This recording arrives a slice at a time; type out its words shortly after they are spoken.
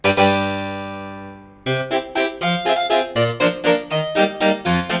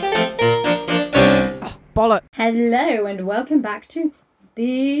Hello and welcome back to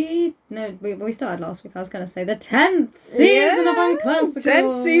we started last week. I was going to say the 10th season of Unclassical.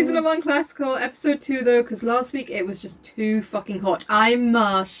 10th season of Unclassical, episode 2 though, because last week it was just too fucking hot. I'm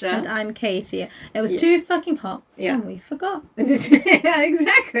Marsha. And I'm Katie. It was too fucking hot. Yeah. And we forgot. Yeah,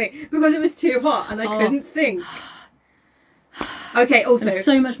 exactly. Because it was too hot and I couldn't think. Okay, also... There's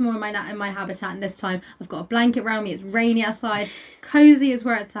so much more in my habitat, and this time I've got a blanket around me, it's rainy outside, cozy is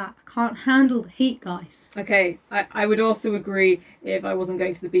where it's at. I can't handle the heat, guys. Okay, I would also agree if I wasn't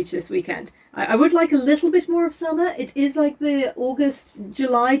going to the beach this weekend. I would like a little bit more of summer. It is like the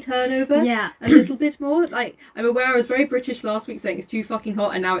August-July turnover. Yeah. A little bit more. Like, I'm aware I was very British last week saying it's too fucking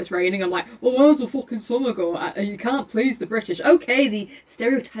hot and now it's raining. I'm like, well, where's the fucking summer go? You can't please the British. Okay, the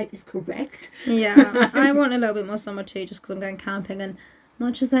stereotype is correct. Yeah, I want a little bit more summer too, just because I'm going camping, and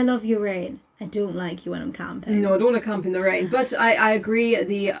much as I love you, rain, I don't like you when I'm camping. No, I don't want to camp in the rain. But I agree,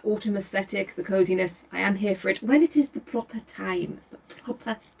 the autumn aesthetic, the coziness, I am here for it when it is the proper time. The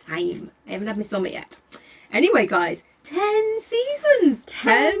proper time. I haven't had my summer yet. Anyway, guys, 10 seasons.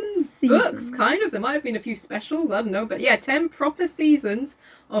 10 books, kind of. There might have been a few specials, I don't know. But yeah, 10 proper seasons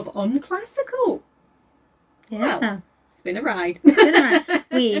of Unclassical. Yeah. Well, it's been a ride.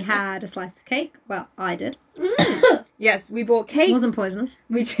 We had a slice of cake. Well, I did. Yes, we bought cake. It wasn't poisonous.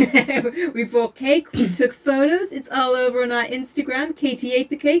 We bought cake. We took photos. It's all over on our Instagram. Katie ate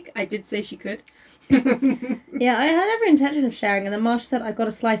the cake. I did say she could. Yeah, I had every intention of sharing, and then Marsha said, I got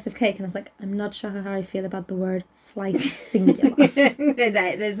a slice of cake, and I was like, I'm not sure how I feel about the word slice singular.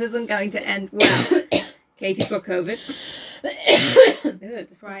 This isn't going to end well. Katie's got COVID. Ew,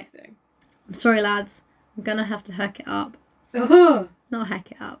 disgusting. Right. I'm sorry, lads. I'm going to have to heck it up. Oh, Not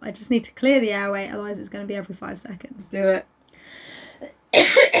heck it up. I just need to clear the airway, otherwise it's going to be every 5 seconds. do it.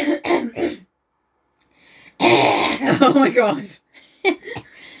 Oh my god.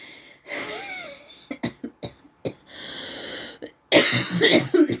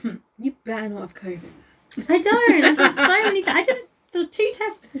 You better not have COVID. I don't. I've done so many I did the 2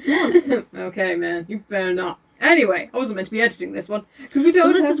 tests this morning. Okay, man. You better not. Anyway, I wasn't meant to be editing this one because we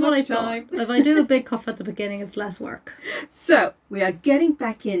don't have much time. If I do a big cough at the beginning, it's less work. So, we are getting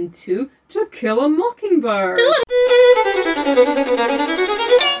back into To Kill a Mockingbird.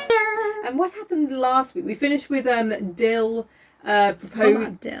 And what happened last week? We finished with Dill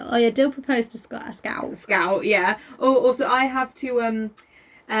proposed... Dill. Oh yeah, Dill proposed to Scout. Scout, yeah. Oh, also, I have to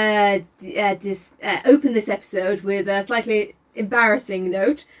open this episode with a slightly embarrassing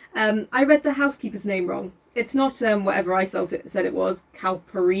note. I read the housekeeper's name wrong. It's not whatever I said it was,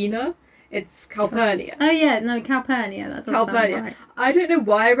 Calpurnia. It's Calpurnia. Oh yeah, no, Calpurnia. That does sound right. I don't know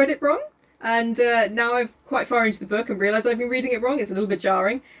why I read it wrong, and now I've quite far into the book and realised I've been reading it wrong. It's a little bit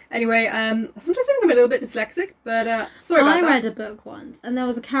jarring. Anyway, sometimes I think I'm a little bit dyslexic, but sorry about that. I read a book once, and there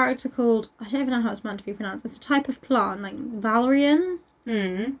was a character called, I don't even know how it's meant to be pronounced. It's a type of plant, like Valerian.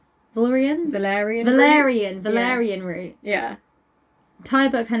 Valerian root. Yeah. Entire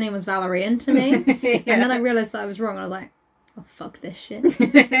book, her name was Valerian to me. Yeah. And then I realised that I was wrong, and I was like, oh, fuck this shit.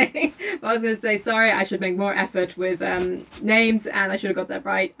 I was going to say, sorry, I should make more effort with names, and I should have got that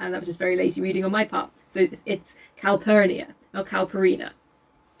right, and that was just very lazy reading on my part. So it's Calpurnia, not Calpurina.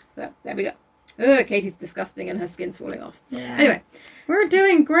 So, there we go. Ugh, Katie's disgusting and her skin's falling off. Yeah. Anyway. We're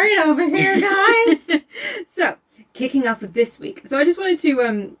doing great over here, guys! So, kicking off with this week. So I just wanted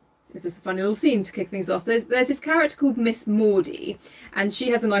to... It's just a funny little scene to kick things off. There's this character called Miss Maudie, and she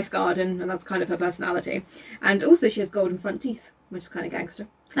has a nice garden, and that's kind of her personality. And also she has golden front teeth, which is kind of gangster.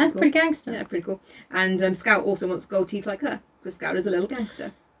 That's cool. pretty gangster. Yeah, pretty cool. And Scout also wants gold teeth like her, because Scout is a little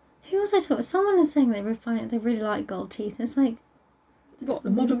gangster. Who was I talking? Someone was saying they really like gold teeth. It's like... What, a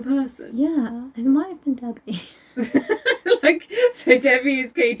modern person? Yeah, it might have been Debbie. So Debbie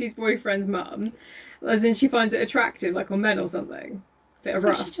is Katie's boyfriend's mum, as in she finds it attractive, like on men or something. Bit of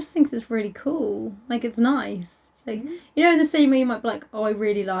rough. She just thinks it's really cool. Like, it's nice. Like, you know, in the same way you might be like, oh, I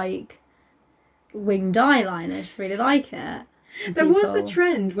really like winged eyeliner. I just really like it. There was a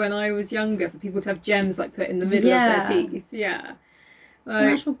trend when I was younger for people to have gems, like, put in the middle of their teeth. Yeah. Like,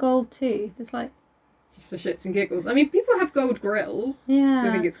 an actual gold tooth. It's like... just for shits and giggles. I mean, people have gold grills. Yeah. So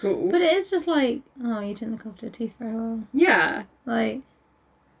I think it's cool. But it is just like, oh, you didn't look after your teeth very well. Yeah. Like...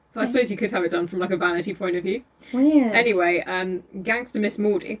 But I suppose you could have it done from, like, a vanity point of view. Weird. Anyway, gangster Miss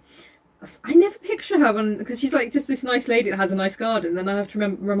Maudie. I never picture her because she's, like, just this nice lady that has a nice garden. Then I have to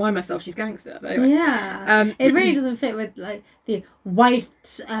remind myself she's gangster. But anyway. Yeah. It really doesn't fit with, like, the white,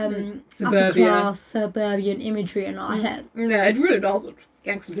 upper-class suburban imagery in our heads. No, it really doesn't.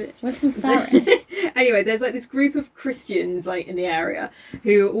 Gangster bitch. Where's from Sarah? Anyway, there's like this group of Christians like in the area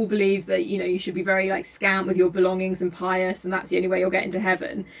who all believe that, you know, you should be very like scant with your belongings and pious, and that's the only way you'll get into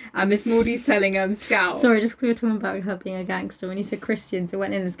heaven. And Miss Maudie's telling Scout. Sorry, just because we were talking about her being a gangster. When you said Christians, it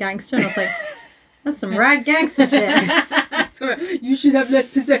went in as gangster, and I was like, that's some rad gangster shit. So, you should have less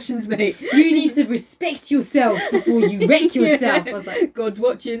possessions, mate. You need to respect yourself before you wreck yourself. I was like, God's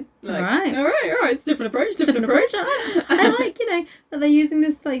watching. Like, all right. It's different approach. Different approach. I like, you know, that they're using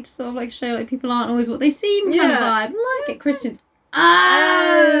this like to sort of like show like people aren't always what they seem kind of vibe. I like it. Christians.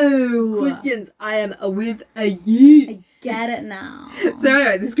 Oh, Christians, I am with you. I get it now. So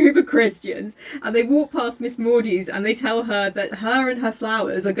anyway, this group of Christians, and they walk past Miss Maudie's, and they tell her that her and her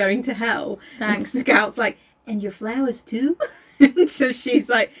flowers are going to hell. Thanks. And Scout's like, and your flowers too? So she's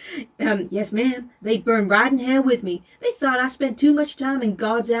like, yes, ma'am. They burn right in hell with me. They thought I spent too much time in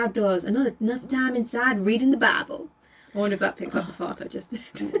God's outdoors and not enough time inside reading the Bible. I wonder if that picked up the fart I just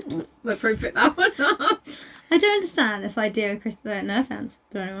did. But probably pick that one up. I don't understand this idea of Christian. No offense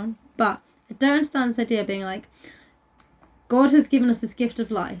to anyone, but I don't understand this idea of being like, God has given us this gift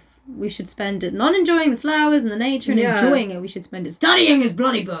of life. We should spend it not enjoying the flowers and the nature and enjoying it. We should spend it studying his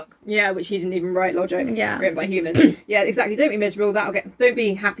bloody book. Yeah, which he didn't even write, logic. Yeah. Written by humans. Yeah, exactly. Don't be miserable. Don't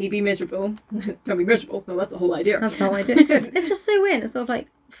be happy, be miserable. Don't be miserable. No, that's the whole idea. That's the whole idea. It's just so weird. It's sort of like,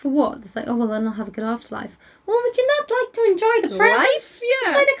 for what? It's like, oh, well, then I'll have a good afterlife. Well, would you not like to enjoy the present? Life?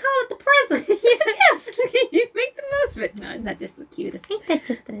 Yeah. That's why they call it the present. It's a gift. You make the most of it. No, that's just the cutest. Ain't that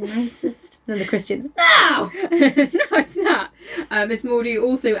just the nicest? And then the Christians, no! No, it's not. Miss Maudie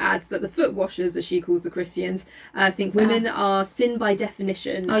also adds that the foot washers, as she calls the Christians, think women are sin by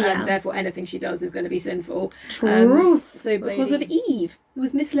definition, and therefore anything she does is going to be sinful. Truth. So because of Eve, who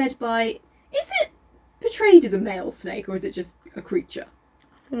was misled by... Is it portrayed as a male snake, or is it just a creature?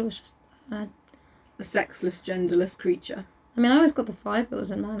 I thought it was just... A sexless, genderless creature. I mean, I always got the vibe it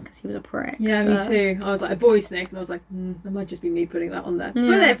was a man because he was a prick. Yeah, me too. I was like, a boy snake, and I was like, that might just be me putting that on there. Yeah.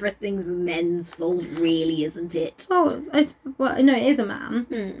 But everything's men's fault, really, isn't it? Well, no, it is a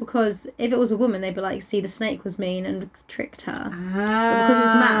man, because if it was a woman, they'd be like, see, the snake was mean and tricked her. But because it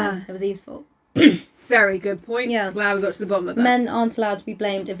was a man, it was Eve's fault. Very good point. Yeah. Glad we got to the bottom of that. Men aren't allowed to be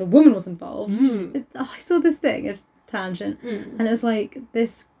blamed if a woman was involved. I saw this thing, a tangent, and it was like,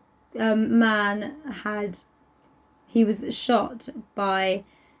 this man he was shot by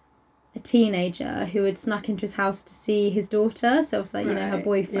a teenager who had snuck into his house to see his daughter, so it was like, you know, her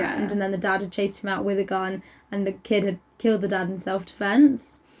boyfriend, and then the dad had chased him out with a gun, and the kid had killed the dad in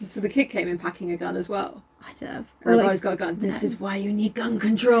self-defense. So the kid came in packing a gun as well. I don't know. Or like, he's got a gun. This is why you need gun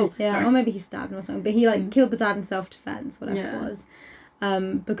control. Yeah, right. or maybe he stabbed him or something, but he killed the dad in self-defense, whatever it was,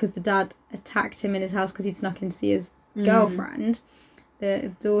 because the dad attacked him in his house because he'd snuck in to see his girlfriend,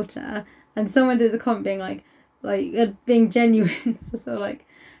 the daughter, and someone did the comment being being genuine. So sort of like,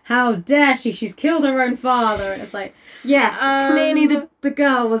 how dare she? She's killed her own father. And it's like, yes, clearly the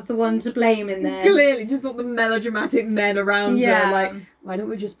girl was the one to blame in there. Clearly, just not the melodramatic men around her. Like, why don't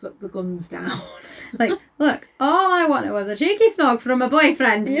we just put the guns down? Like, look, all I wanted was a cheeky snog from a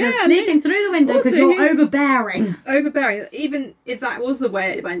boyfriend just sneaking through the window because you're overbearing. Overbearing. Even if that was the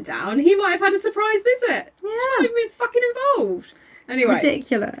way it went down, he might have had a surprise visit. Yeah. She might have been fucking involved. Anyway.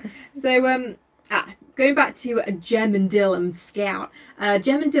 Ridiculous. So, going back to Jem and Dill and Scout.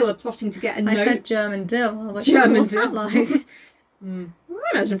 Jem and Dill are plotting to get a note. I heard German Dill. I was like, German what's Dill. that like?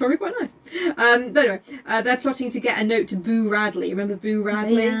 I imagine probably quite nice. But anyway, they're plotting to get a note to Boo Radley. Remember Boo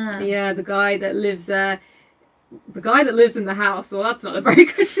Radley? Yeah. The guy that lives in the house. Well, that's not a very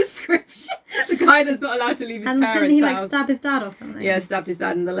good description. The guy that's not allowed to leave his parents' house. And didn't he stab his dad or something? Yeah, stabbed his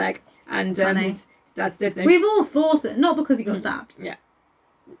dad in the leg, and his dad's dead now. We've all thought it, not because he got stabbed. Yeah.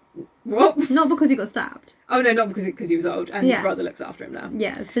 What? Not because he got stabbed. Oh no, not because he was old, and his brother looks after him now.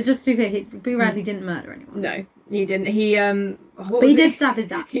 Yeah, so just to be clear, Boo Radley didn't murder anyone. No, he didn't. He but he did stab his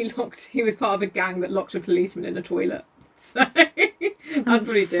dad. He was part of a gang that locked a policeman in a toilet. So that's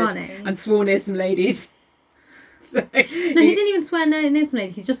what he did. Funny. And swore near some ladies. So, no, he didn't even swear near some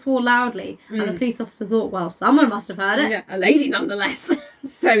lady. He just swore loudly, and the police officer thought, well, someone must have heard it. Yeah, a lady nonetheless.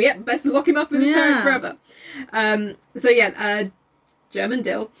 So yeah, best lock him up with his parents forever. German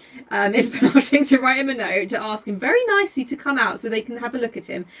Dill is plotting to write him a note to ask him very nicely to come out so they can have a look at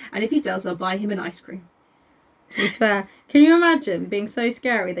him, and if he does, they'll buy him an ice cream. To be fair, can you imagine being so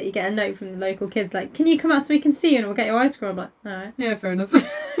scary that you get a note from the local kids like, can you come out so we can see you and we'll get your ice cream? I'm like, alright. Yeah, fair enough.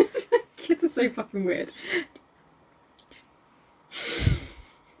 Kids are so fucking weird.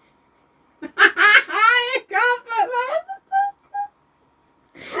 I can't put that.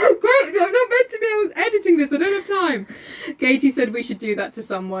 I'm not meant to be editing this. I don't have time. Katie said we should do that to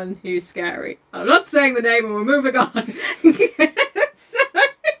someone who's scary. I'm not saying the name and we're moving on. So,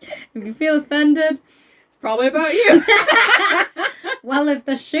 If you feel offended, It's probably about you. well, if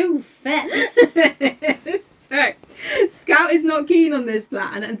the shoe fits. So, Scout is not keen on this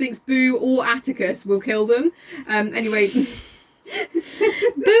plan and thinks Boo or Atticus will kill them. Anyway...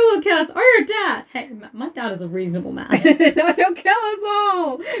 Boo will kill us, or your dad. Hey, my dad is a reasonable man. No, he'll kill us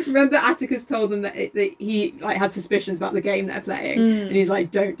all. Remember, Atticus told them that he like had suspicions about the game they're playing, and he's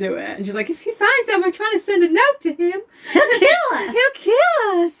like, "Don't do it." And she's like, "If he finds out we're trying to send a note to him, He'll kill us. He'll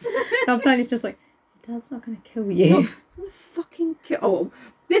kill us." Sometimes he's just like, Dad's not gonna kill you. He's gonna fucking kill. Oh, well,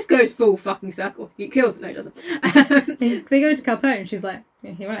 this goes full fucking circle. He kills it. No, he doesn't. They go to Capone, and she's like,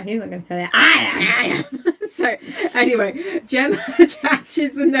 yeah, you're right. He's not gonna kill you. I am. So, anyway, Jem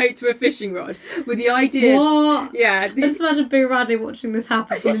attaches the note to a fishing rod with the idea... What? Yeah. I just imagine Boo Radley watching this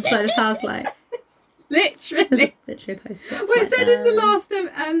happen from inside his house, like... Literally. Literally a post. Well, it said in the last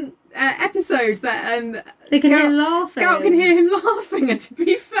episode that they can hear him laughing. Scout can hear him laughing, and to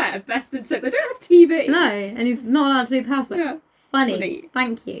be fair, best and so they don't have TV. No, and he's not allowed to leave the house, but... Yeah. Funny.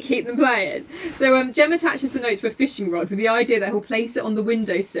 Thank you. Keep them playing. So Jem attaches the note to a fishing rod with the idea that he'll place it on the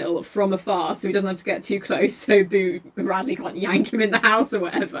windowsill from afar so he doesn't have to get too close so Boo Radley can't yank him in the house or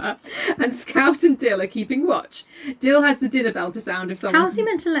whatever. And Scout and Dill are keeping watch. Dill has the dinner bell to sound if someone... How's he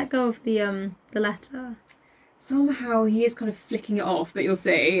meant to let go of the letter? Somehow he is kind of flicking it off, but you'll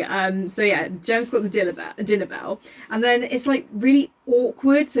see. So yeah, Jem's got the dinner bell, and then it's like really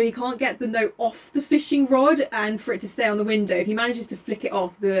awkward, so he can't get the note off the fishing rod and for it to stay on the window. If he manages to flick it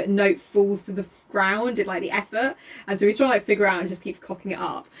off, the note falls to the ground in like the effort, and so he's trying to like figure out and just keeps cocking it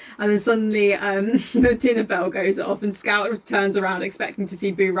up. And then suddenly the dinner bell goes off, and Scout turns around expecting to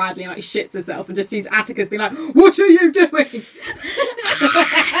see Boo Radley and like shits herself, and just sees Atticus being like, "What are you doing?"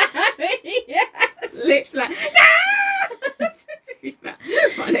 Yeah, literally. No!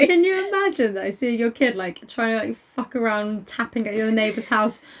 Funny. Can you imagine though, seeing your kid like trying to like fuck around tapping at your neighbour's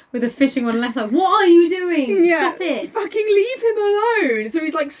house with a fishing rod and letter? Like, what are you doing? Yeah, Stop it! fucking leave him alone. So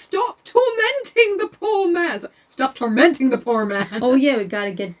he's like, stop tormenting the poor man. Stop tormenting the poor man. Oh yeah, we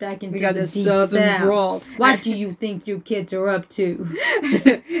gotta get back into the deep south. Broad. What do you think you kids are up to?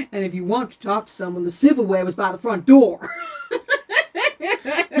 And if you want to talk to someone, the silverware was by the front door.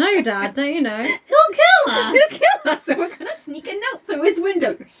 No, Dad, don't you know? He'll kill us! He'll kill us, so we're gonna sneak a note through his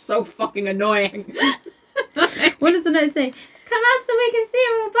window. You're so fucking annoying. What does the note say? Come out so we can see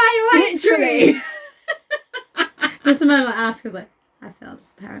him, we'll buy you ice cream. Literally. Just a moment like Atticus like, I failed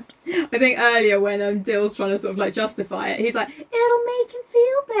as a parent. I think earlier when Dill's trying to sort of like justify it, he's like, it'll make him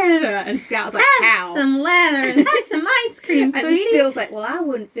feel better. And Scout's like, how? Have some leather and have some ice cream, And sweetie. Dill's like, well, I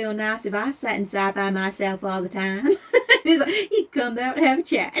wouldn't feel nice if I sat inside by myself all the time. And he's like, you come out and have a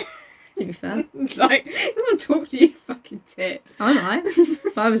chat. To be fair. Like, I want to talk to you, fucking tit. I know.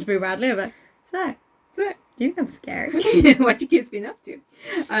 If I was Boo Radley, I'd be like, so, do you think I'm scared? What your kids been up to?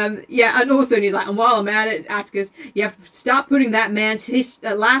 Yeah, and also he's like, and while I'm at it, Atticus, you have to stop putting that man's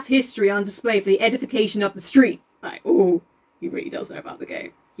life history on display for the edification of the street. Like, oh, he really does know about the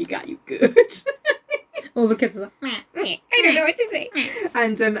game. He got you good. All the kids are like, meh. I don't know what to say.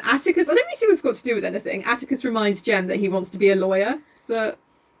 And Atticus, I don't really see what it's got to do with anything. Atticus reminds Jem that he wants to be a lawyer. So,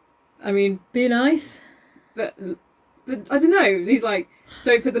 I mean... Be nice. But I don't know. He's like,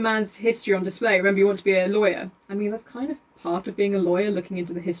 don't put the man's history on display. Remember, you want to be a lawyer. I mean, that's kind of part of being a lawyer, looking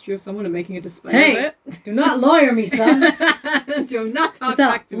into the history of someone and making a display of it. Do not lawyer me, son. Do not talk What's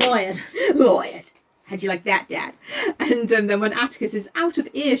back up, to me. lawyered? Lawyered. How'd you like that, Dad? And then when Atticus is out of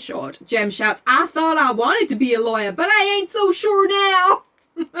earshot, Jem shouts, I thought I wanted to be a lawyer, but I ain't so sure now.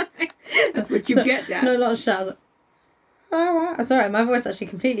 That's what you get, Dad. No, not shouts. Like, oh, that's alright, my voice actually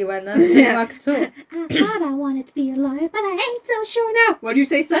completely went then. Didn't know I could talk. I thought I wanted to be a lawyer, but I ain't so sure now. What do you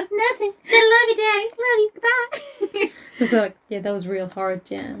say, son? Nothing. Said love you, Daddy. Love you. Goodbye. It's like, yeah, that was real hard,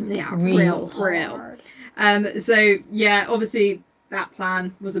 Jem. Yeah, real hard. So yeah, obviously that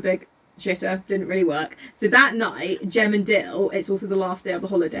plan was a big shitter, didn't really work. So that night, Jem and Dill, it's also the last day of the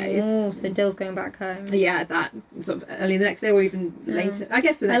holidays. Oh, so Dill's going back home. Yeah, that sort of early the next day or even later. I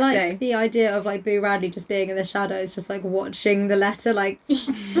guess the next I like day. the idea of like Boo Radley just being in the shadows, just like watching the letter, like. Oh,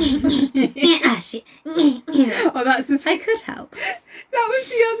 that's the I could help. That was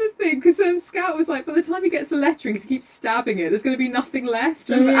the other thing, because Scout was like, by the time he gets the lettering, because he keeps stabbing it, there's going to be nothing left.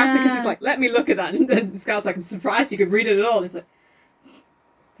 And Atticus is like, let me look at that. And then Scout's like, I'm surprised you could read it at all. And it's like,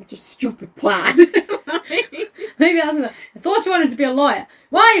 such a stupid plan. Maybe that's it. I thought you wanted to be a lawyer.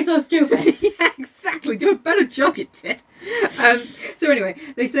 Why are you so stupid? Yeah, exactly. Do a better job, you tit. So anyway,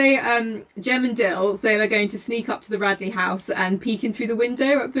 they say Jem and Dill say they're going to sneak up to the Radley house and peek in through the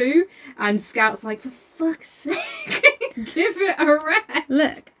window at Boo. And Scout's like, for fuck's sake, give it a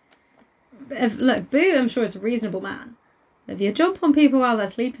rest. Look, Boo, I'm sure is a reasonable man. If you jump on people while they're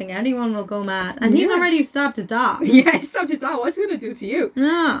sleeping, anyone will go mad. And he's already stabbed his dog. Yeah, he stabbed his dog. What's he going to do to you?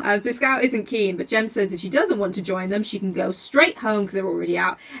 Yeah. So Scout isn't keen, but Jem says if she doesn't want to join them, she can go straight home because they're already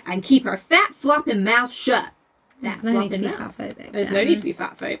out and keep her fat flopping mouth shut. There's no need to be fatphobic. There's no need to be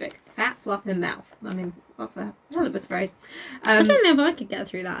fatphobic. Fat flopping mouth. I mean, that's a hell of a phrase. I don't know if I could get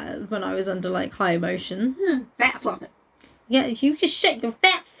through that when I was under like high emotion. Fat flopping. Yeah, you just shut your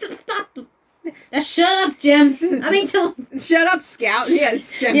fat flop. Shut up, Jem. I mean, shut up, Scout.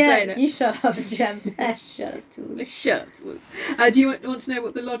 Yes, Jem saying it. You shut up, Jem. Shut up, Toulouse. Shut up, Toulouse. Do you want to know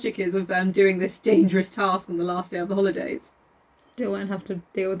what the logic is of doing this dangerous task on the last day of the holidays? Do I have to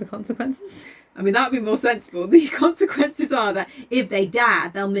deal with the consequences? I mean, that would be more sensible. The consequences are that if they die,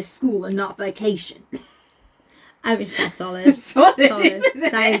 they'll miss school and not vacation. I was very solid. Solid, isn't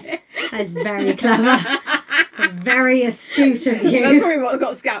it? That is very clever. Very astute of you. That's probably what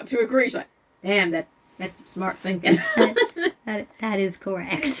got Scout to agree. She's like, damn, that's some smart thinking. That is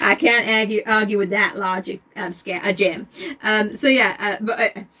correct. I can't argue with that logic, Jem. But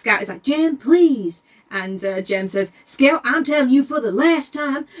Scout is like, Jem, please. And Jem says, Scout, I'm telling you for the last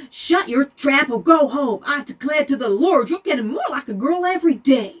time, shut your trap or go home. I declare to the Lord, you're getting more like a girl every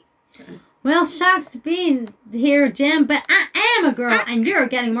day. Well, shucks to be here, Jem, but I am a girl, and you're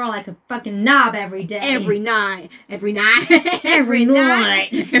getting more like a fucking knob every day. Every night. Every night. That's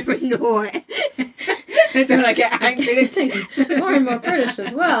when I get angry. More and more British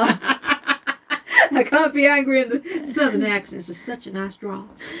as well. I can't be angry in the southern accent. It's just such a nice drawl.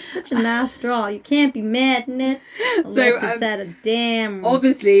 Such a nice drawl. You can't be mad in it unless it's at a damn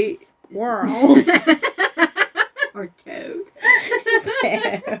obviously squirrel. Or toad.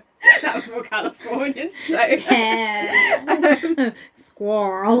 That was more Californian style. Yeah.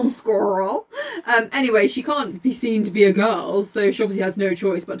 Squirrel. Anyway, she can't be seen to be a girl, so she obviously has no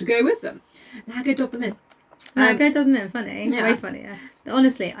choice but to go with them. Now go dub them in. Go doesn't it? Funny. Yeah. Way funnier.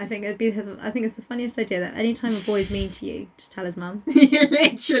 Honestly, I think it's the funniest idea that any time a boy's mean to you, just tell his mum.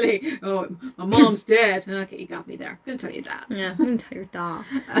 Literally. Oh, my mom's dead. Okay, you got me there. I'm gonna tell your dad. Yeah, I'm gonna tell your dad.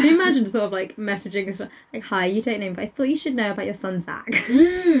 Can you imagine sort of like messaging as well? Like, hi, you don't know me, but I thought you should know about your son Zach.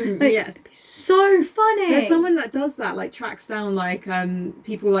 Yes. So funny. There's someone that does that, like tracks down like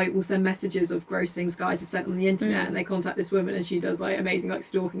people like will send messages of gross things guys have sent on the internet and they contact this woman and she does like amazing like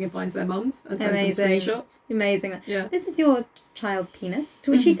stalking and finds their mums and sends them screenshots. Amazing. Yeah. This is your child's penis,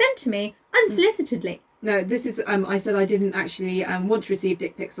 to which he sent to me unsolicitedly. No, this is, I said I didn't actually want to receive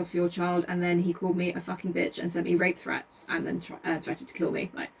dick pics off your child, and then he called me a fucking bitch and sent me rape threats and then threatened to kill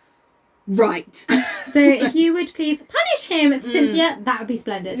me. Like, right. So if you would please punish him, Cynthia, that would be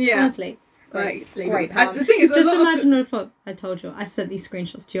splendid. Yeah. Honestly. Great. The thing is, just imagine I told you, I sent these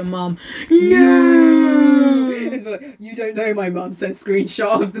screenshots to your mum. No! It's like, you don't know my mum sent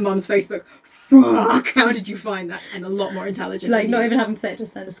screenshot of the mum's Facebook. Fuck! How did you find that? And a lot more intelligent. Like, not even having to say it,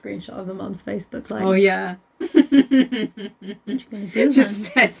 just send a screenshot of the mum's Facebook. Like, oh, yeah. What you gonna do,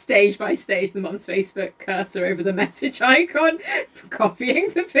 just says stage by stage the mum's Facebook cursor over the message icon, copying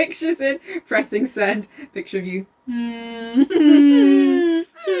the pictures in, pressing send, picture of you.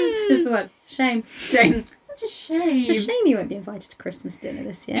 Just the word. Shame. Shame. Such a shame. It's a shame you won't be invited to Christmas dinner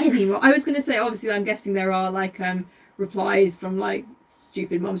this year. Anymore. I was going to say, obviously, I'm guessing there are like replies from like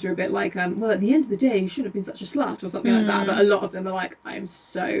stupid mums who are a bit like, well, at the end of the day, you shouldn't have been such a slut or something like that. But a lot of them are like, I am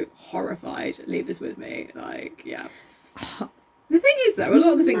so horrified. Leave this with me. Like, yeah. The thing is, though, a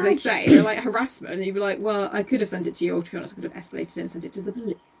lot of the things they say are like harassment, and you'd be like, well, I could have sent it to you, or to be honest, I could have escalated it and sent it to the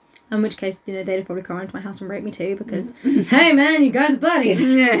police. In which case, they'd have probably come around to my house and rape me too, because, hey man, you guys are buddies.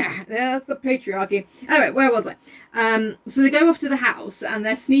 Yeah, that's the patriarchy. Anyway, where was I? So they go off to the house, and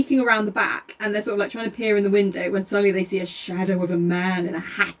they're sneaking around the back, and they're sort of like trying to peer in the window, when suddenly they see a shadow of a man in a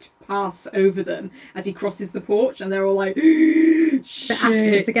hat pass over them as he crosses the porch, and they're all like, shit. The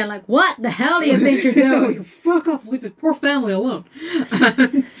activists again, like, what the hell do you think you're doing? You fuck off, leave this poor family alone.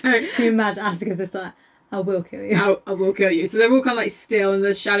 So can you imagine Atticus is like, I will kill you. I will kill you. So they're all kind of like still, and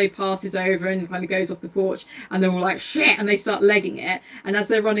the shadow passes over and kind of goes off the porch, and they're all like, shit, and they start legging it, and as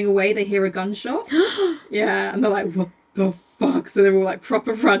they're running away they hear a gunshot. Yeah, and they're like, what the fuck? So they're all like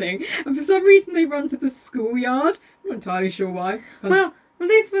proper running, and for some reason they run to the schoolyard. I'm not entirely sure why. Well, at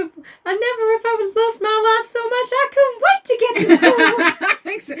least I've never loved my life so much. I couldn't wait to get to school.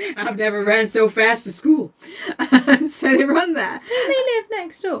 I've never ran so fast to school. So they run there. Don't they live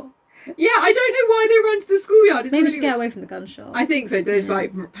next door? Yeah, I don't know why they run to the schoolyard. It's Maybe really to get weird. away from the gunshot. I think so. They just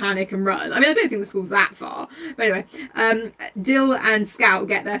like panic and run. I mean, I don't think the school's that far. But anyway, Dill and Scout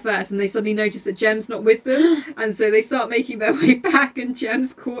get there first, and they suddenly notice that Jem's not with them, and so they start making their way back. And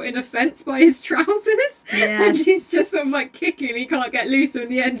Jem's caught in a fence by his trousers, and he's just sort of like kicking. He can't get loose. So in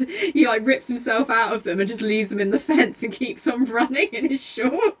the end, he like rips himself out of them and just leaves them in the fence and keeps on running in his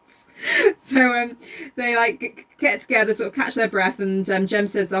shorts. So they like get together, sort of catch their breath, and Jem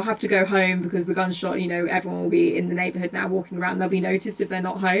says they'll have to go home because the gunshot, you know, everyone will be in the neighbourhood now walking around, they'll be noticed if they're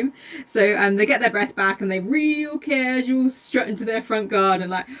not home. So they get their breath back and they real casual strut into their front garden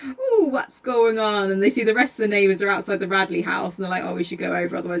like, ooh, what's going on? And they see the rest of the neighbours are outside the Radley house and they're like, oh, we should go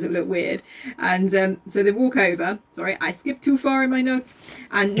over, otherwise it will look weird. And so they walk over. Sorry, I skipped too far in my notes.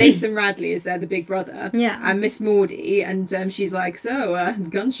 And Nathan Radley is there, the big brother. Yeah. And Miss Maudie, and she's like, so,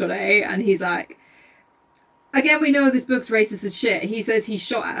 gunshot, eh? And he's like, again, we know this book's racist as shit. He says he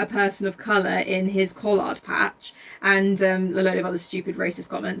shot at a person of colour in his collard patch, and a load of other stupid racist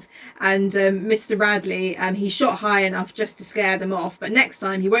comments. And Mr. Radley, he shot high enough just to scare them off, but next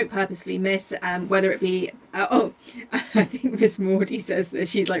time he won't purposefully miss, whether it be... I think Miss Maudie says that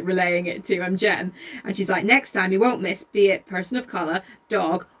she's like relaying it to Jem, and she's like, next time he won't miss, be it person of colour,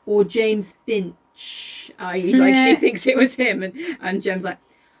 dog, or James Finch. Like she thinks it was him, and Jem's like,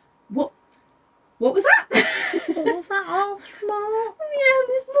 What was that? What was that all small? Yeah,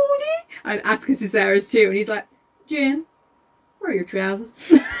 Miss Maudie. And Atticus is there as too, and he's like, Jem, where are your trousers?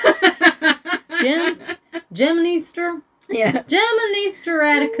 Geminister. Yeah. Geminister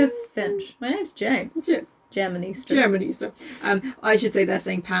Atticus Finch. My name's James. Geminister. Geminister. I should say they're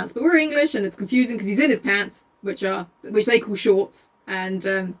saying pants, but we're English, and it's confusing because he's in his pants, which they call shorts, and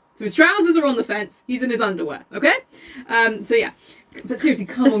so his trousers are on the fence. He's in his underwear. Okay. So yeah, but seriously,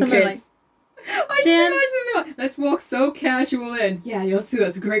 come on, kids. I just imagine them like, let's walk so casual in. Yeah, let's do that.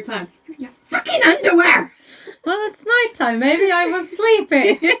 It's a great plan. You're in your fucking underwear! Well, it's nighttime. Maybe I was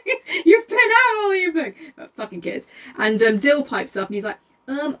sleeping. You've been out all evening. Fucking kids. And Dill pipes up and he's like,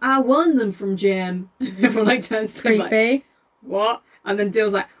 I won them from Jem. Everyone like turns to him like, what? And then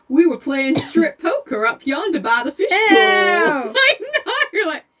Dill's like, we were playing strip poker up yonder by the fishbowl. I know. You're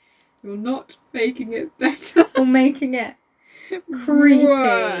like, you're not making it better. Or making it creepy.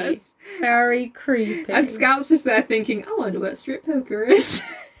 Worse. Very creepy. And Scout's just there thinking, I wonder what strip poker is.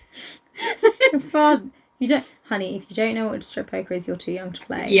 It's fun. Honey, if you don't know what strip poker is, you're too young to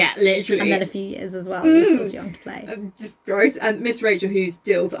play. Yeah, literally. And then a few years as well, you're still too young to play. Just gross. And Miss Rachel, who's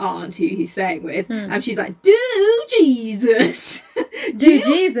Dill's aunt, who he's staying with, she's like, do Jesus. Do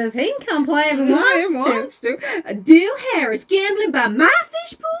Jesus, he can come play if he wants to. Dill Harris gambling by my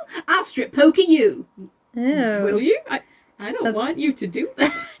fishbowl, I'll strip poker you. Ew. Will you? I don't want you to do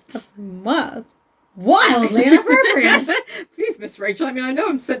that. That's wildly inappropriate. Please, Miss Rachel, I mean, I know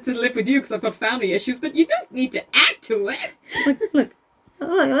I'm sent to live with you because I've got family issues, but you don't need to add to it. Look, you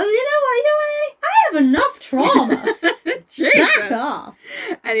know what, I have enough trauma. Back off.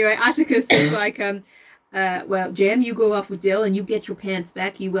 Anyway, Atticus is like, well, Jem, you go off with Dill and you get your pants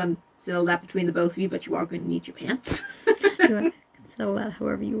back. You settle that between the both of you, but you are going to need your pants. Settle that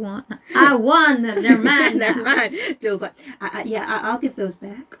however you want. I won them. They're mine. They're mine. Dill's like, I'll give those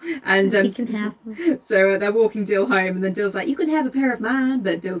back. And he can have them. So they're walking Dill home, and then Dill's like, you can have a pair of mine.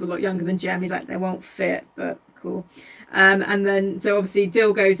 But Dill's a lot younger than Jem. He's like, they won't fit, but cool. And then so obviously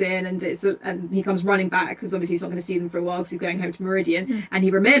Dill goes in, and he comes running back because obviously he's not going to see them for a while because he's going home to Meridian, and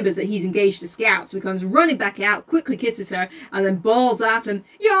he remembers that he's engaged to Scout, so he comes running back out, quickly kisses her, and then bawls after him.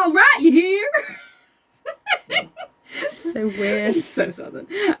 You all right? You here? So weird. So southern.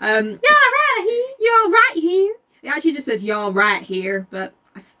 Y'all right here. Y'all right here. It actually just says y'all right here, but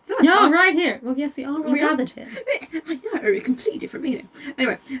I feel like y'all right here. Well, yes, we are all gathered here. I know, a completely different meaning.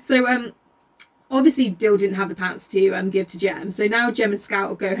 Anyway, so obviously Dill didn't have the pants to give to Jem, so now Jem and Scout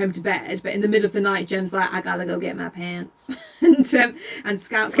will go home to bed, but in the middle of the night Jem's like, I gotta go get my pants. and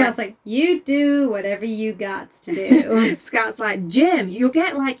Scout's like, you do whatever you got to do. Scout's like, Jem, you'll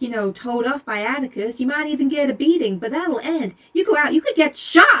get told off by Atticus, you might even get a beating, but that'll end. You go out, you could get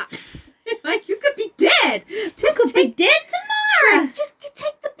shot. You could be dead. Be dead tomorrow. Just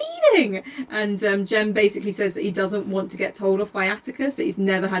take the beating. And Jem basically says that he doesn't want to get told off by Atticus, that he's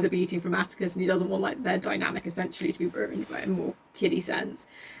never had a beating from Atticus, and he doesn't want their dynamic essentially to be ruined by a more kiddie sense.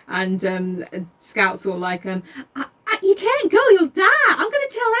 And Scout's all like, you can't go, you'll die. I'm going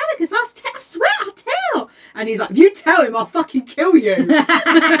to tell Atticus. I swear I'll tell. And he's like, if you tell him, I'll fucking kill you.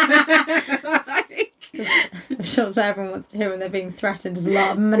 I'm sure that's what everyone wants to hear when they're being threatened. Is a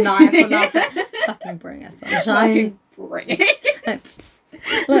lot of maniacal laughter. Fucking bring us sunshine. Fucking bring it.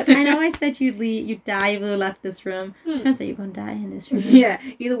 Look, I know I said you'd die if you left this room. Turns out you're gonna die in this room. Yeah,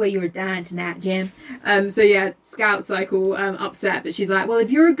 either way, you were dying tonight, Jim. So yeah, Scout's like all upset, but she's like, well,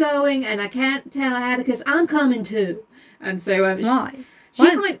 if you're going and I can't tell Atticus, I'm coming too. And so Why? she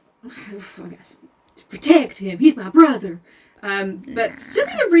kind I guess to protect him. He's my brother. But she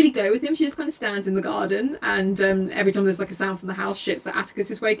doesn't even really go with him. She just kind of stands in the garden, and every time there's like a sound from the house, shits that Atticus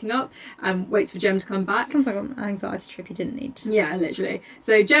is waking up, and waits for Jem to come back. Sounds like an anxiety trip you didn't need. Yeah, literally.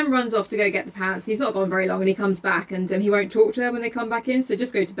 So Jem runs off to go get the pants. He's not gone very long, and he comes back, and he won't talk to her when they come back in. So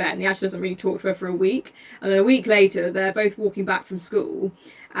just go to bed. And he actually doesn't really talk to her for a week. And then a week later, they're both walking back from school,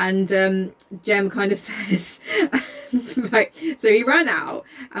 and Jem kind of says, right. So he ran out,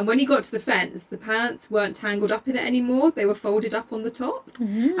 and when he got to the fence, the pants weren't tangled up in it anymore. They were folded up on the top,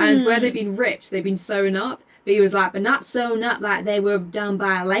 and where they'd been ripped, they'd been sewn up. But he was like, but not sewn up like they were done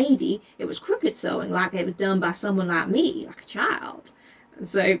by a lady. It was crooked sewing, like it was done by someone like me, like a child. And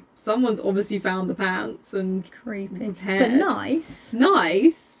so someone's obviously found the pants and Creepy. repaired. But nice.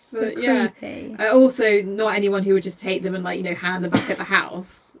 Nice. But yeah. creepy. Also, not anyone who would just take them and hand them back at the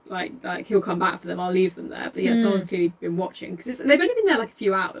house. Like he'll come back for them. I'll leave them there. But yeah, someone's clearly been watching because they've only been there like a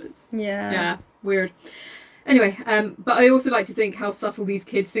few hours. Yeah. Yeah. Weird. Anyway, but I also like to think how subtle these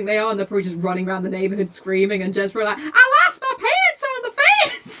kids think they are, and they're probably just running around the neighbourhood screaming, and Jem's probably like, I lost my pants on the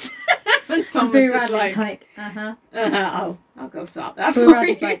fence! And someone's just like, I'll go stop that for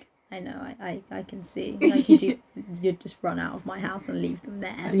you. Like, I know, I can see. Like, you'd just run out of my house and leave them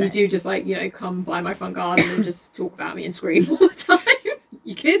there. And you do just come by my front garden and just talk about me and scream all the time.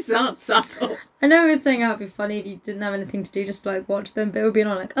 You kids aren't subtle. I know we were saying how it'd be funny if you didn't have anything to do, just watch them, but it would be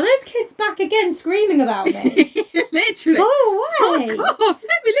on are those kids back again screaming about me? Literally. Go away! Fuck off!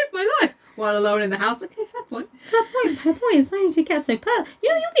 Let me live my life while alone in the house. Okay, fair point. Fair point. It's not to get so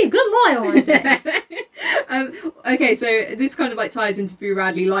you'll be a good liar one day. Okay, so this kind of ties into Boo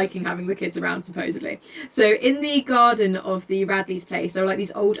Radley liking having the kids around, supposedly. So in the garden of the Radley's place, there are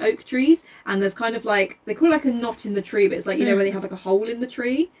these old oak trees, and there's kind of they call it a knot in the tree, but it's where they have a hole in the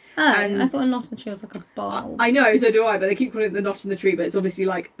tree. I thought a knot in the tree was like a bulb. I know, so do I, but they keep calling it the knot in the tree, but it's obviously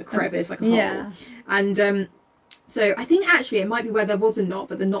like a crevice, like a hole. Yeah. And so I think actually it might be where there was a knot,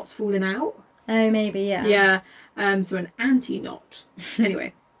 but the knot's fallen out. Oh, maybe, yeah. Yeah. So an anti-knot.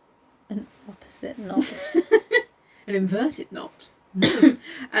 Anyway. An opposite knot. An inverted knot. So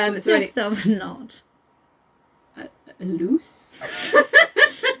of a knot. A loose.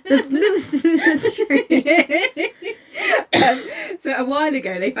 The loose in the tree. So a while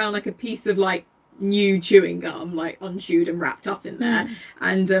ago they found a piece of new chewing gum, unchewed and wrapped up in there.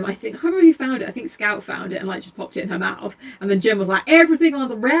 And I can't remember who found it. I think Scout found it and just popped it in her mouth. And then Jem was like, everything on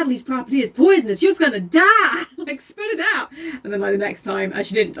the Radley's property is poisonous. You're just gonna die. Spit it out. And then the next time,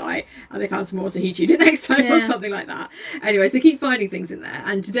 she didn't die. And they found some more, so he chewed it next time or something like that. Anyway, so they keep finding things in there.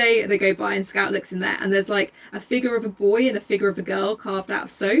 And today they go by and Scout looks in there and there's a figure of a boy and a figure of a girl carved out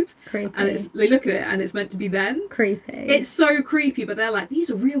of soap. Creepy. And they look at it and it's meant to be them. Creepy. It's so creepy, but they're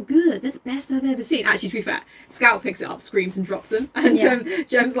these are real good. They're the best I've ever seen. Actually, to be fair, Scout picks it up, screams and drops them. And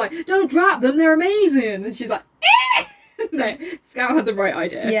Jem's like, don't drop them, they're amazing. And she's like, eh! No, Scout had the right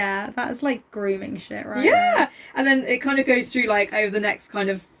idea. Yeah, that's grooming shit, right? Yeah. There. And then it kind of goes through over the next kind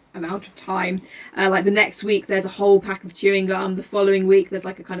of amount of time. The next week there's a whole pack of chewing gum. The following week there's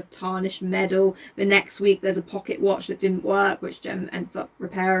a kind of tarnished medal. The next week there's a pocket watch that didn't work, which Jem ends up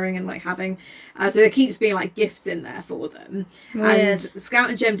repairing and having. So there keeps being gifts in there for them. Weird. And Scout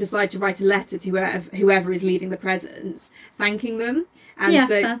and Jem decide to write a letter to whoever is leaving the presents, thanking them. And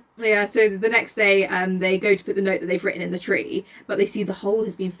so the next day they go to put the note that they've written in the tree, but they see the hole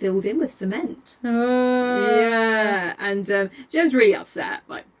has been filled in with cement. Yeah. And Jem's really upset,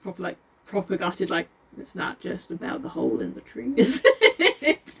 proper gutted, it's not just about the hole in the tree, is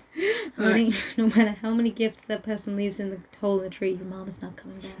it? No matter how many gifts that person leaves in the hole in the tree, your mom is not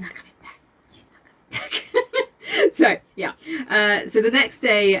coming back. She's not coming back. So, yeah. So the next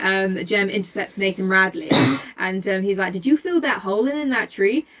day, Jem intercepts Nathan Radley, and he's like, did you fill that hole in that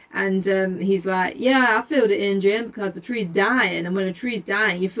tree? And he's like, yeah, I filled it in, Jem, because the tree's dying, and when a tree's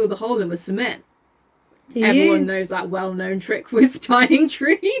dying, you fill the hole in with cement. Everyone knows that well-known trick with dying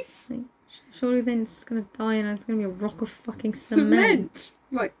trees. Surely then it's just going to die and it's going to be a rock of fucking cement.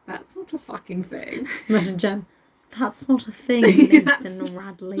 That's not a fucking thing. Imagine Jem. That's not a thing, Nathan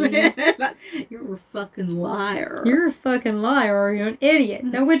Radley. You're a fucking liar. You're a fucking liar or you're an idiot.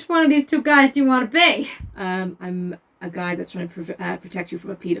 Now which one of these two guys do you want to be? I'm a guy that's trying to protect you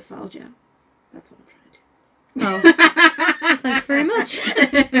from a paedophile, Jem. That's what I'm trying to do. Oh. Thanks very much.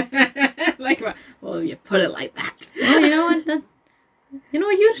 Well, you put it like that. Well, you know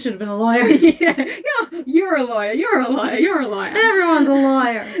what? You should have been a liar. Yeah, you're you're a liar, you're a liar, you're a liar. Everyone's a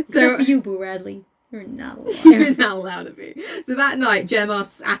liar. So- Except for you, Boo Radley. You're not a liar. You're not allowed to be. So that night, Jem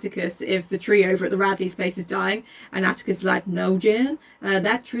asks Atticus if the tree over at the Radley's place is dying, and Atticus is like, no, Jem,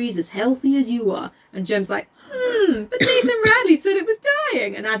 that tree's as healthy as you are. And Jem's like, but Nathan Radley said it was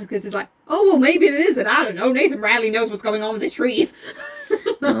dying. And Atticus is like, oh, well, maybe it isn't. I don't know. Nathan Radley knows what's going on with his trees.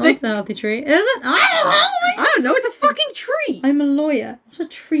 Oh, it's a healthy tree. Is it? I don't know. It's a fucking tree. I'm a lawyer, not a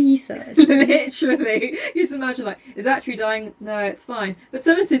tree surgeon. Literally. You just imagine, like, is that tree dying? No, it's fine. But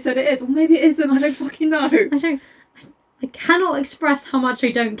so-and-so said it is. Well, maybe it isn't. I don't fucking know. I cannot express how much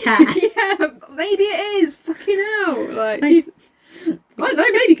I don't care. Yeah, maybe it is. Fucking hell. Like Jesus. I don't know,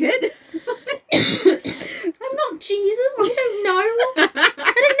 maybe kid. I'm not Jesus. I don't know.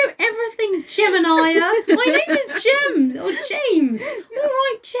 I don't know everything, Gemini. My name is Jem or James. All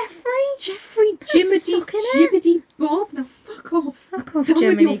right, Jeffrey, Jibbity Bob. Now fuck off. Fuck off, Done with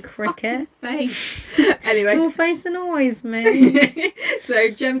Jiminy your Cricket. fucking face. Anyway. Your face annoys me. So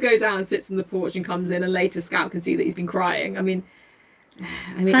Jem goes out and sits on the porch and comes in, and later Scout can see that he's been crying. I mean,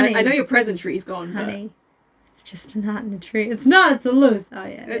 Honey. I know your present tree's gone, Honey, it's just a knot in a tree. It's not. It's a loose. Oh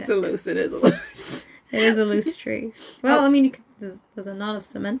yeah. but it's yeah. a loose. It is a loose. It is a loose tree. Well, I mean, you could, there's a knot of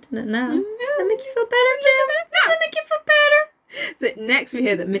cement in it now. Does that make you feel better, Jim? Does that make you feel better? So next we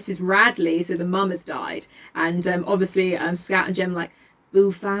hear that Mrs. Radley, so the mum, has died, and obviously Scout and Jem are like,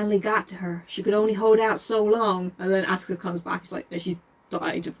 Boo finally got to her. She could only hold out so long. And then Atticus comes back. He's like, no, she's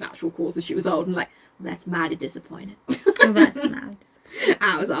died of natural causes. She was old. And like, well, that's mighty disappointing. Oh, that's mad.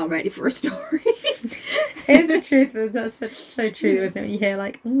 I was all ready for a story. It's the truth. That's so true. There was no, you hear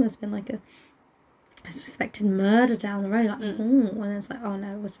like, oh, there's been like a suspected murder down the road. Like, oh, and it's like, oh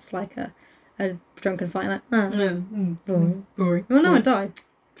no, it was just like a drunken fight. Like, boring. Boring. Well, no one died.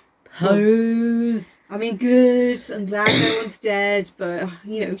 Pose. I mean, good. I'm glad no one's dead, but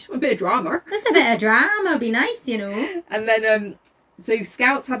you know, just want a bit of drama. Just a bit of drama would be nice, you know. And then so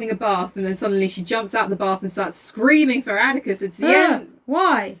Scout's having a bath, and then suddenly she jumps out of the bath and starts screaming for Atticus. It's the end.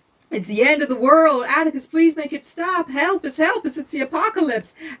 Why? It's the end of the world. Atticus, please make it stop. Help us, help us. It's the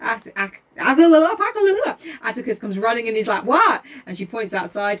apocalypse. Atticus comes running and he's like, what? And she points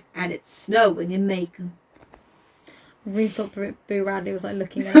outside and it's snowing in Macon. I really thought Boo Radley was like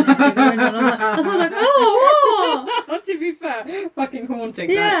looking at me through the window, and I was like, oh, what? To be fair, fucking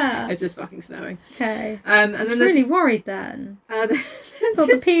haunting. Yeah. It's just fucking snowing. Okay. And I was then really worried then. there's Thought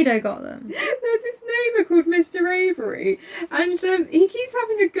the pedo got them. There's this neighbour called Mr. Avery, and he keeps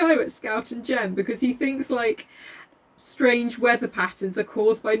having a go at Scout and Jem because he thinks like strange weather patterns are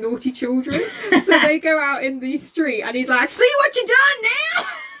caused by naughty children. So they go out in the street and he's like, see what you done now?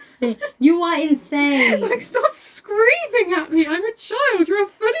 You are insane. Like, stop screaming at me. I'm a child. You're a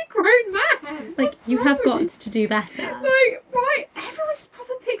fully grown man. Like, What's you wrong have with got you? to do better. Like, why? Everyone just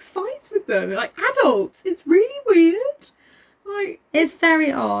proper picks fights with them. Like, adults. It's really weird. Like, It's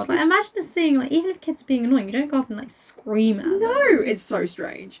very odd. Like, imagine just seeing, like, even if kids are being annoying, you don't go up and, like, scream at them. no, it's so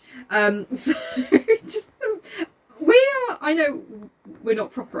strange. So, just, I know we're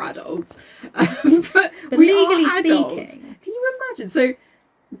not proper adults, but we legally are adults. speaking. Can you imagine? So,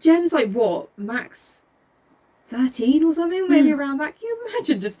 Jem's like, what, max 13 or something? Maybe around that. Can you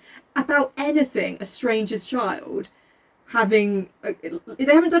imagine just about anything, a stranger's child having... they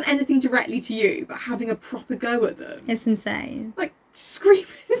haven't done anything directly to you, but having a proper go at them. It's insane. Like, screaming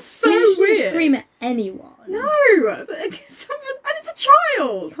is so I mean, you shouldn't weird. scream at anyone. No! But, someone, and it's a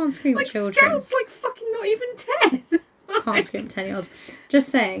child! You can't scream Like, at children. Scout's like fucking not even 10. Can't scream at 10-year-olds. Just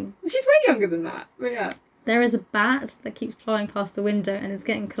saying, She's way younger than that, but yeah. there is a bat that keeps flying past the window and it's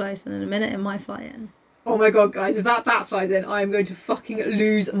getting close, and in a minute it might fly in. Oh my god, guys, if that bat flies in, I am going to fucking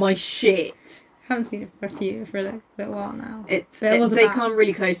lose my shit. Haven't seen it for a little while now. They bat. come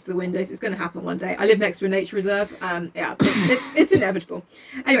really close to the windows. It's going to happen one day. I live next to a nature reserve. It's inevitable.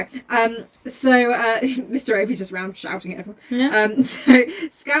 Anyway, so Mr. Avery's just around shouting at everyone. Yeah. So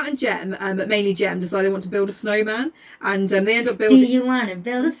Scout and Jem, but mainly Jem, decide they want to build a snowman, and they end up building. Do you want to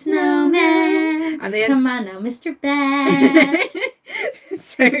build a snowman? And they Come on now, Mr. Bat.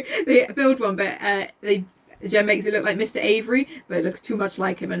 So they build one, but Jem makes it look like Mr. Avery, but it looks too much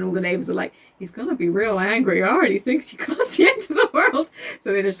like him, and all the neighbours are like, he's gonna be real angry. I already thinks he caused the end of the world.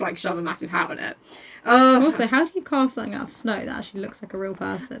 So they just like shove a massive hat on it. Also, how do you carve something out of snow that actually looks like a real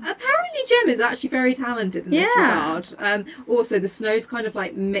person? Apparently Jem is actually very talented in this regard. Also, the snow's kind of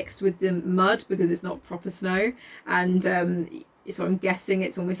like mixed with the mud because it's not proper snow, and so I'm guessing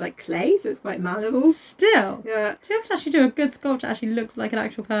it's almost like clay, so it's quite malleable. Still, Yeah. do you have to actually do a good sculpture that actually looks like an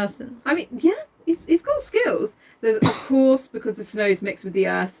actual person? I mean, yeah, he's got skills. There's, of course, because the snow's mixed with the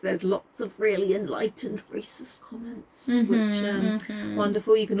earth, there's lots of really enlightened racist comments, which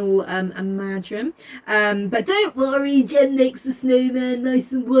wonderful, you can all imagine. But don't worry, Jem makes the snowman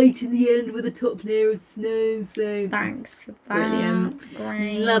nice and white in the end with a top layer of snow. So Thanks for that. brilliant,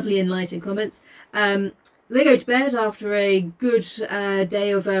 Great. lovely enlightened comments. They go to bed after a good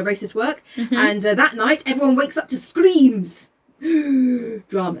day of racist work, and that night everyone wakes up to screams.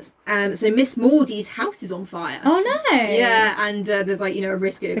 Dramas. So Miss Maudie's house is on fire. Oh no! Yeah, and there's like, a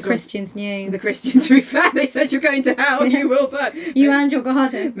risk. The Christians knew. The Christians, to be fair, they said you're going to hell, you will burn. You and your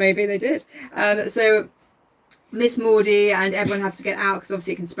garden. Maybe they did. So Miss Maudie and everyone have to get out because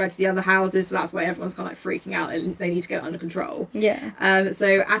obviously it can spread to the other houses, so that's why everyone's kind of like freaking out and they need to get it under control. Yeah.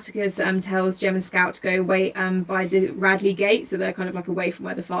 So Atticus tells Jem and Scout to go wait by the Radley gate, so they're kind of like away from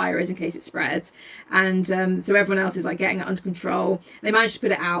where the fire is in case it spreads. And so everyone else is like getting it under control. They manage to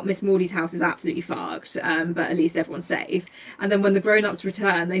put it out. Miss Maudie's house is absolutely fucked, but at least everyone's safe. And then when the grown-ups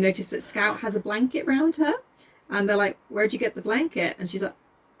return, they notice that Scout has a blanket round her, and they're like, "Where'd you get the blanket?" And she's like,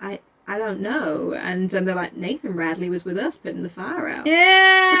 I don't know. And they're like, Nathan Radley was with us putting the fire out.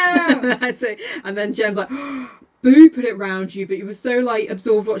 Yeah. I say, and then Jem's like, Boo put it round you, but you were so like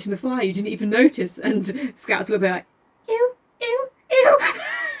absorbed watching the fire you didn't even notice. And Scout's a little bit like, ew, ew, ew.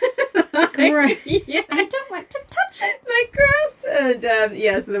 Great. Yeah. I don't want to touch it. Like grass. And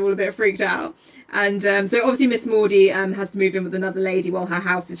so they're all a bit freaked out. And so obviously Miss Maudie has to move in with another lady while her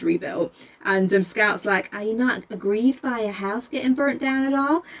house is rebuilt. And Scout's like, are you not aggrieved by your house getting burnt down at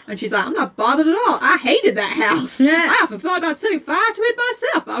all? And she's like, I'm not bothered at all. I hated that house. Yeah. I often thought about setting fire to it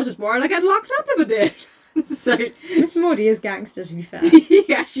myself. I was just worried I'd get locked up if I did. So Miss Maudie is gangster, to be fair.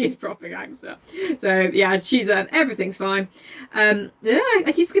 yeah, she is proper gangster. So yeah, she's everything's fine.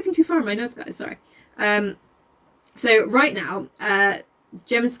 I keep skipping too far in my notes, guys. Sorry. So right now,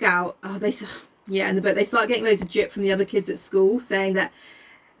 Jem and Scout, in the book they start getting loads of jip from the other kids at school saying that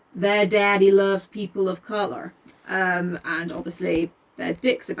their daddy loves people of colour, and obviously they're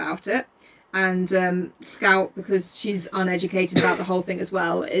dicks about it. And Scout, because she's uneducated about the whole thing as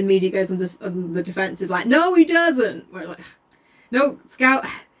well, immediately goes on the defensive, like, no, he doesn't. We're like, no, Scout,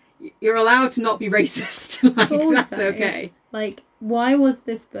 you're allowed to not be racist. Like, Also, that's okay. Like, why was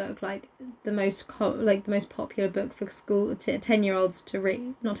this book like the most popular book for school 10-year-olds to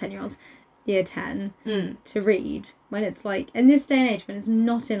read? Not 10-year-olds, year 10 to read, when it's like in this day and age when it's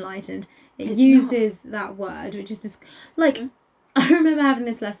not enlightened, it uses that word, which is just like. I remember having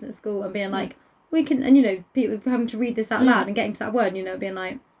this lesson at school and being like, we can, and people having to read this out loud and getting to that word, being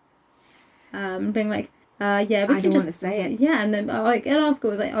like, yeah, we I can don't just want to say it. Yeah, and then like in our school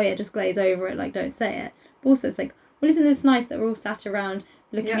it was like, oh yeah, just glaze over it, like don't say it. But also it's like, well, isn't this nice that we're all sat around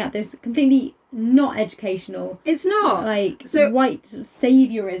looking at this completely not educational? It's not like white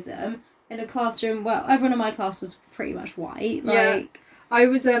saviorism in a classroom. Well, everyone in my class was pretty much white. Like, I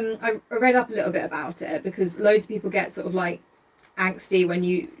was I read up a little bit about it because loads of people get sort of like angsty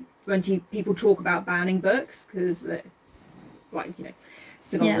when people talk about banning books because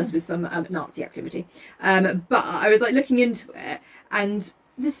synonymous with some Nazi activity, but I was like looking into it, and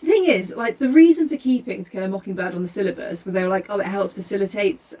the thing is, like, the reason for keeping To Kill a Mockingbird on the syllabus, where they were like, oh, it helps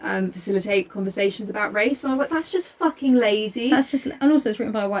facilitate conversations about race, and I was like, that's just fucking lazy. That's just, and also it's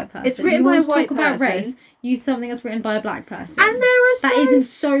written by a white person. It's written by a white person. About race, use something that's written by a black person. And there are that isn't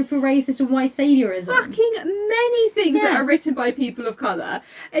super racist and white saviorism. Fucking many things that are written by people of colour.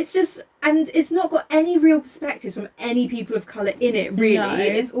 It's just, and it's not got any real perspectives from any people of colour in it, really. No.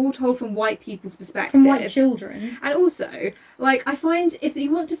 It's all told from white people's perspectives. From white children. And also, like, I find if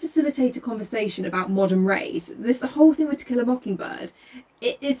you want to facilitate a conversation about modern race, the whole thing with To Kill a Mockingbird,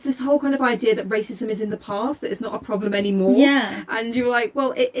 it's this whole kind of idea that racism is in the past, that it's not a problem anymore. Yeah. And you're like,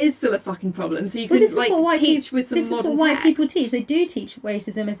 well, it is still a fucking problem. So you can, teach with some modern text. This is what white people teach. They do teach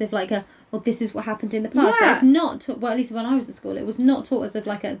racism as if, like, well, this is what happened in the past. Yeah. It's not taught, well, at least when I was at school, it was not taught as if,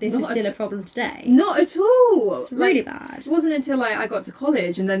 like, this is still a problem today. Not at all. It's really bad. It wasn't until I got to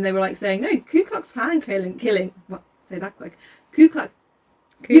college and then they were, like, saying, no, Ku Klux Klan killing. What? Say that quick. Ku Klux...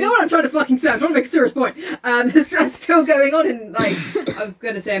 You know what I'm trying to fucking say? I'm trying to make a serious point. It's still going on in, like, I was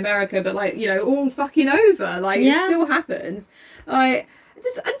going to say America, but, like, all fucking over. Like, it still happens. Like,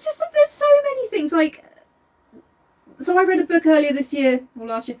 just that there's so many things, like, So I read a book earlier this year, or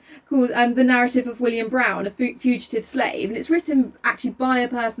last year, called The Narrative of William Brown, a fugitive slave. And it's written actually by a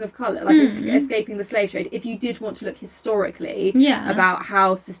person of colour, like escaping the slave trade, if you did want to look historically about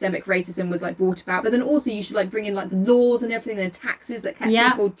how systemic racism was like brought about. But then also you should like bring in like the laws and everything and taxes that kept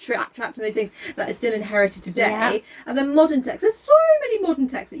people trapped in those things that are still inherited today. Yeah. And then modern texts. There's so many modern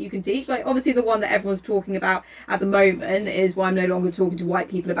texts that you can teach. Like obviously the one that everyone's talking about at the moment is Why I'm No Longer Talking to White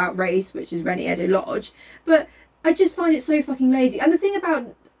People About Race, which is Rennie Edo-Lodge. But I just find it so fucking lazy. And the thing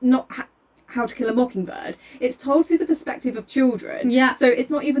about How to Kill a Mockingbird, it's told through the perspective of children. Yeah. So it's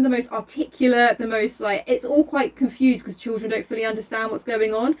not even the most articulate, the most like, it's all quite confused because children don't fully understand what's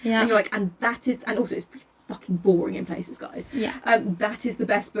going on. Yeah. And you're like, and also it's pretty fucking boring in places, guys. Yeah. That is the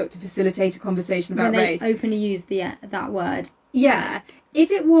best book to facilitate a conversation about race. When they openly use that word. Yeah. If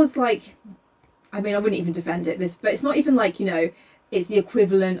it was like, I mean, I wouldn't even defend it, but it's not even like, you know, it's the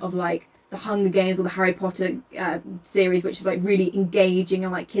equivalent of like the Hunger Games or the Harry Potter series, which is like really engaging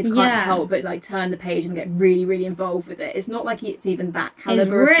and like kids can't help but like turn the page and get really, really involved with it. It's not like it's even that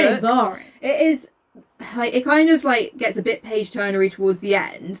caliber it's really of book. Boring. It is like, it kind of like gets a bit page turnery towards the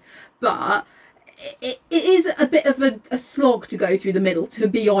end, but it is a bit of a slog to go through the middle, to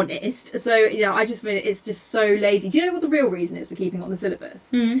be honest. So, you know, I just feel it's just so lazy. Do you know what the real reason is for keeping it on the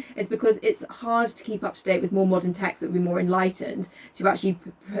syllabus? It's because it's hard to keep up to date with more modern texts that would be more enlightened, to actually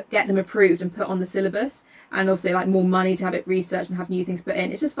get them approved and put on the syllabus, and also like more money to have it researched and have new things put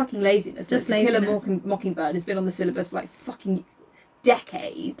in. It's just fucking laziness. Just To Kill a Mockingbird has been on the syllabus for like fucking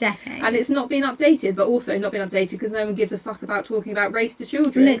decades, and it's not been updated, but also not been updated because no one gives a fuck about talking about race to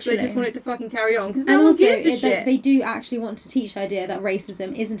children. Literally. So they just want it to fucking carry on because no one gives a shit. They do actually want to teach the idea that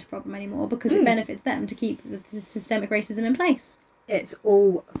racism isn't a problem anymore because it benefits them to keep the systemic racism in place. It's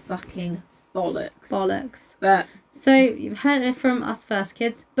all fucking bollocks. But so you've heard it from us first,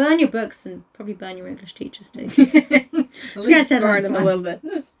 kids. Burn your books and probably burn your English teachers too. Scratch them a little bit.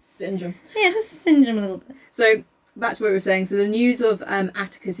 Singe them. Yeah, just singe them a little bit. So back to what we were saying. So the news of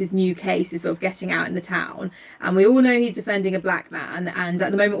Atticus's new case is sort of getting out in the town, and we all know he's defending a black man, and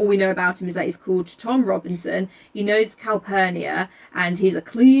at the moment all we know about him is that he's called Tom Robinson. He knows Calpurnia, and he's a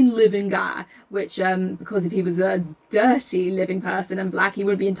clean living guy, which because if he was a dirty living person and black, he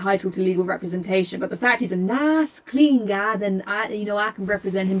would be entitled to legal representation. But the fact he's a nice clean guy, then I can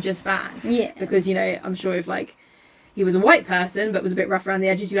represent him just fine. Yeah. Because, you know, I'm sure if like he was a white person but was a bit rough around the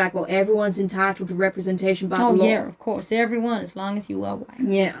edges, you'd be like, well, everyone's entitled to representation by the law. Oh, yeah, of course. Everyone, as long as you are white.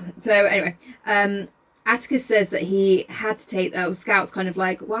 Yeah. So, anyway, Atticus says that he had to take... Scout's kind of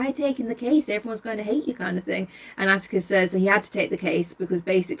like, why taking the case? Everyone's going to hate you kind of thing. And Atticus says that he had to take the case because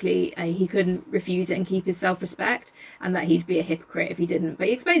basically he couldn't refuse it and keep his self-respect, and that he'd be a hypocrite if he didn't. But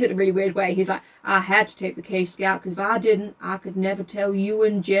he explains it in a really weird way. He's like, I had to take the case, Scout, because if I didn't, I could never tell you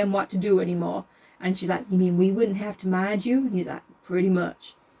and Jim what to do anymore. And she's like, you mean we wouldn't have to mind you? And he's like, pretty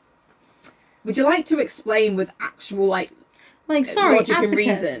much. Would you like to explain with actual, like sorry, logic Atticus, and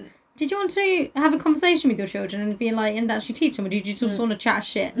reason? Did you want to have a conversation with your children and be like, and actually teach them, or did you just want to chat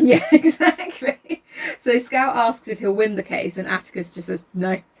shit? Yeah, exactly. So Scout asks if he'll win the case, and Atticus just says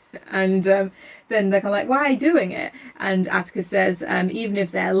no. And then they're kind of like, why are you doing it? And Atticus says, even if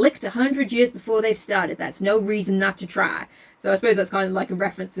they're licked 100 years before they've started, that's no reason not to try. So I suppose that's kind of like a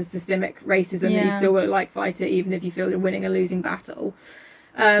reference to systemic racism, that you still will like fight it even if you feel you're winning a losing battle.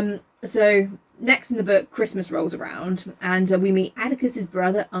 So next in the book, Christmas rolls around, and we meet Atticus's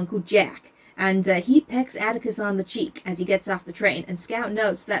brother, Uncle Jack. And he pecks Atticus on the cheek as he gets off the train, and Scout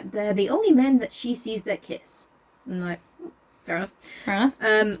notes that they're the only men that she sees that kiss. And like, fair enough.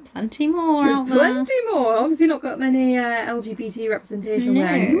 There's plenty more. There's plenty more. Obviously not got many LGBT representation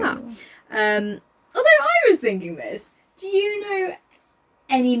where you are. Although I was thinking this, do you know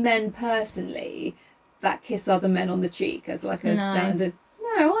any men personally that kiss other men on the cheek as like a standard?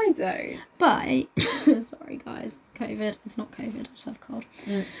 No, I don't. But sorry guys, COVID. It's not COVID. I just have a cold.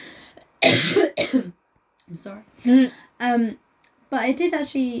 I'm sorry. But I did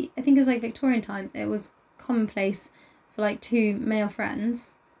actually. I think it was like Victorian times. It was commonplace for like two male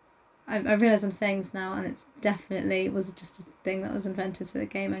friends. I realise I'm saying this now, and it's definitely was just a thing that was invented so that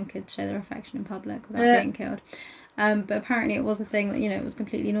gay men could show their affection in public without being killed. But apparently it was a thing that, you know, it was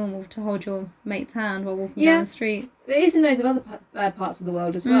completely normal to hold your mate's hand while walking down the street. It is in loads of other parts of the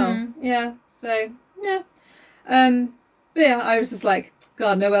world as well. Yeah, so, yeah. But yeah, I was just like,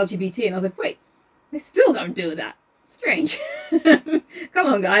 God, no LGBT. And I was like, wait, they still don't do that. Strange. Come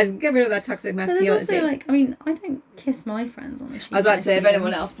on, guys, get rid of that toxic But there's masculinity. also, like, I mean, I don't kiss my friends on the cheek. I was about to say, if I see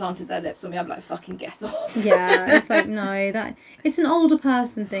anyone them. else planted their lips on me, I'd be like, fucking get off. Yeah, it's like, no, that... It's an older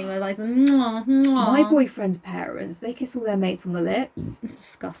person thing where, like, the mwah, mwah. My boyfriend's parents, they kiss all their mates on the lips. It's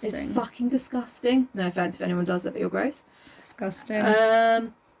disgusting. It's fucking disgusting. No offense if anyone does that, but you're gross. Disgusting.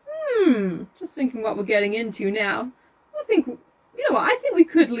 Just thinking what we're getting into now. I think, you know what, I think we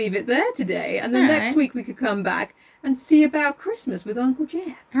could leave it there today, and then Alright. next week we could come back and see about Christmas with Uncle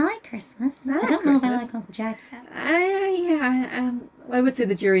Jack. I like Christmas. I like don't know if I Christmas. like Uncle Jack yet. I would say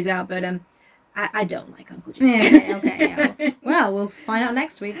the jury's out, but I don't like Uncle Jack. Yeah, okay, yeah. Well, we'll find out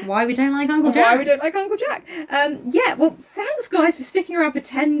next week why we don't like Uncle Jack. Why we don't like Uncle Jack. Yeah, well, thanks guys for sticking around for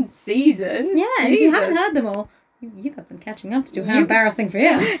 10 seasons. Yeah, and if you Jesus. haven't heard them all, you got some catching up to do. How embarrassing for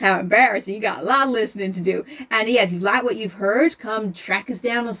you. How embarrassing. You got a lot of listening to do. And yeah, if you've liked what you've heard, come track us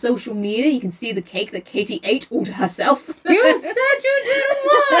down on social media. You can see the cake that Katie ate all to herself. You said you didn't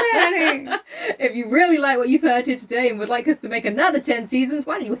want any. If you really like what you've heard here today and would like us to make another 10 seasons,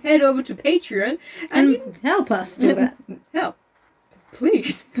 why don't you head over to Patreon And help us do it. help.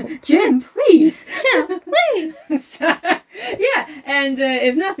 Please. Jem, please. Shall please. Yeah, and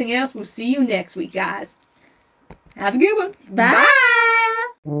if nothing else, we'll see you next week, guys. Have a good one. Bye.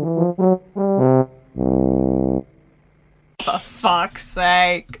 For fuck's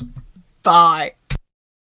sake. Bye.